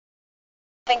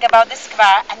Think about the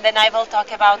square, and then I will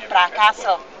talk about Prague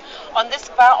Castle. On the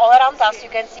square all around us you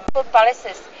can see beautiful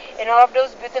palaces. In all of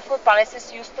those beautiful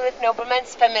palaces used to live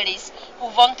noblemen's families who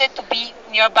wanted to be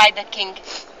nearby the king,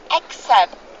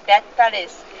 except that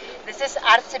palace. This is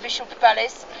Archbishop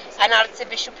Palace, and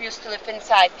Archbishop used to live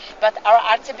inside. But our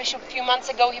Archbishop, a few months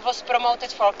ago, he was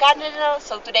promoted for Cardinal,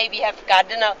 so today we have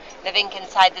Cardinal living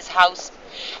inside this house.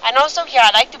 And also here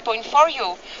I'd like to point for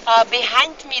you,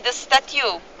 behind me the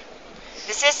statue.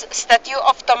 This is statue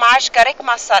of Tomáš Garrigue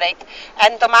Masaryk,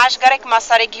 and Tomáš Garrigue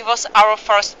Masaryk, he was our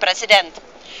first president.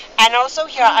 And also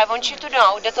here I want you to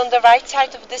know that on the right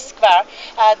side of this square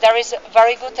there is a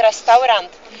very good restaurant.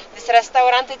 This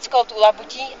restaurant is called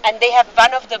Ulabuti, and they have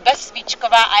one of the best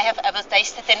svíčková I have ever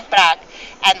tasted in Prague.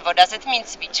 And what does it mean,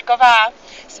 svíčková?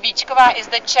 Svíčková is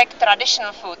the Czech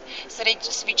traditional food.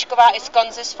 Svíčková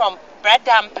consists from bread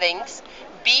dumplings,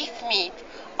 beef meat.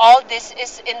 All this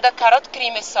is in the carrot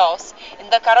creamy sauce.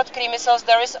 In the carrot creamy sauce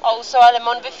there is also a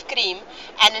lemon with cream,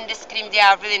 and in this cream there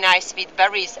are really nice sweet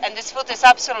berries, and this food is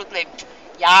absolutely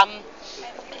yum.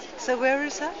 So where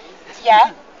is that?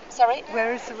 Yeah, sorry?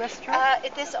 Where is the restaurant?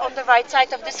 It is on the right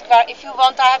side of the square. If you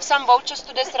want, I have some vouchers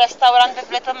to this restaurant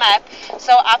with little map,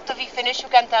 so after we finish you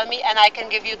can tell me and I can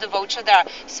give you the voucher there.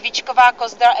 Svíčková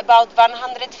costs there about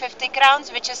 150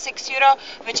 crowns, which is €6,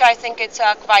 which I think it's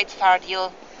a quite fair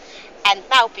deal. And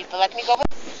now, people, let me go.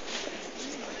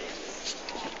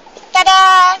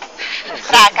 Ta-da!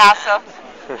 Prague Castle.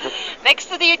 Next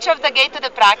to the edge of the gate to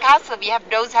the Prague Castle, we have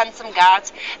those handsome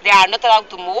guards. They are not allowed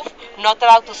to move, not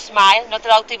allowed to smile, not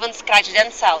allowed to even scratch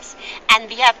themselves. And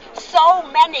we have so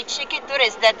many cheeky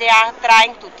tourists that they are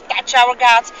trying to touch our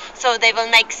guards, so they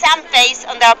will make some face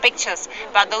on their pictures.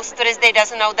 But those tourists, they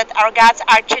doesn't know that our guards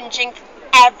are changing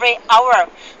every hour.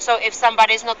 So if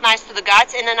somebody is not nice to the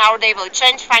guards, in an hour they will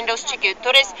change, find those cheeky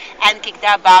tourists and kick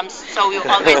their bums, so you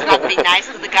always not be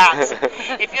nice to the guards.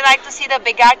 If you like to see the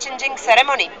big guard changing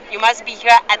ceremony, you must be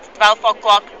here at 12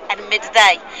 o'clock at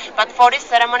midday. But for this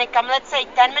ceremony, come, let's say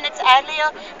 10 minutes earlier,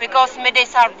 because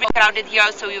middays are really crowded here,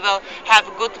 so you will have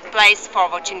a good place for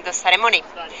watching the ceremony.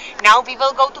 Now we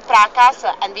will go to Prague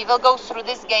Castle, and we will go through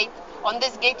this gate. On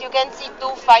this gate you can see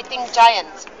two fighting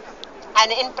giants. And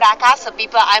in Prague Castle,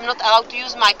 people, I'm not allowed to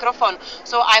use microphone,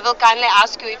 so I will kindly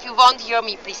ask you, if you won't hear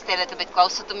me, please stay a little bit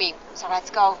closer to me. So let's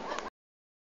go.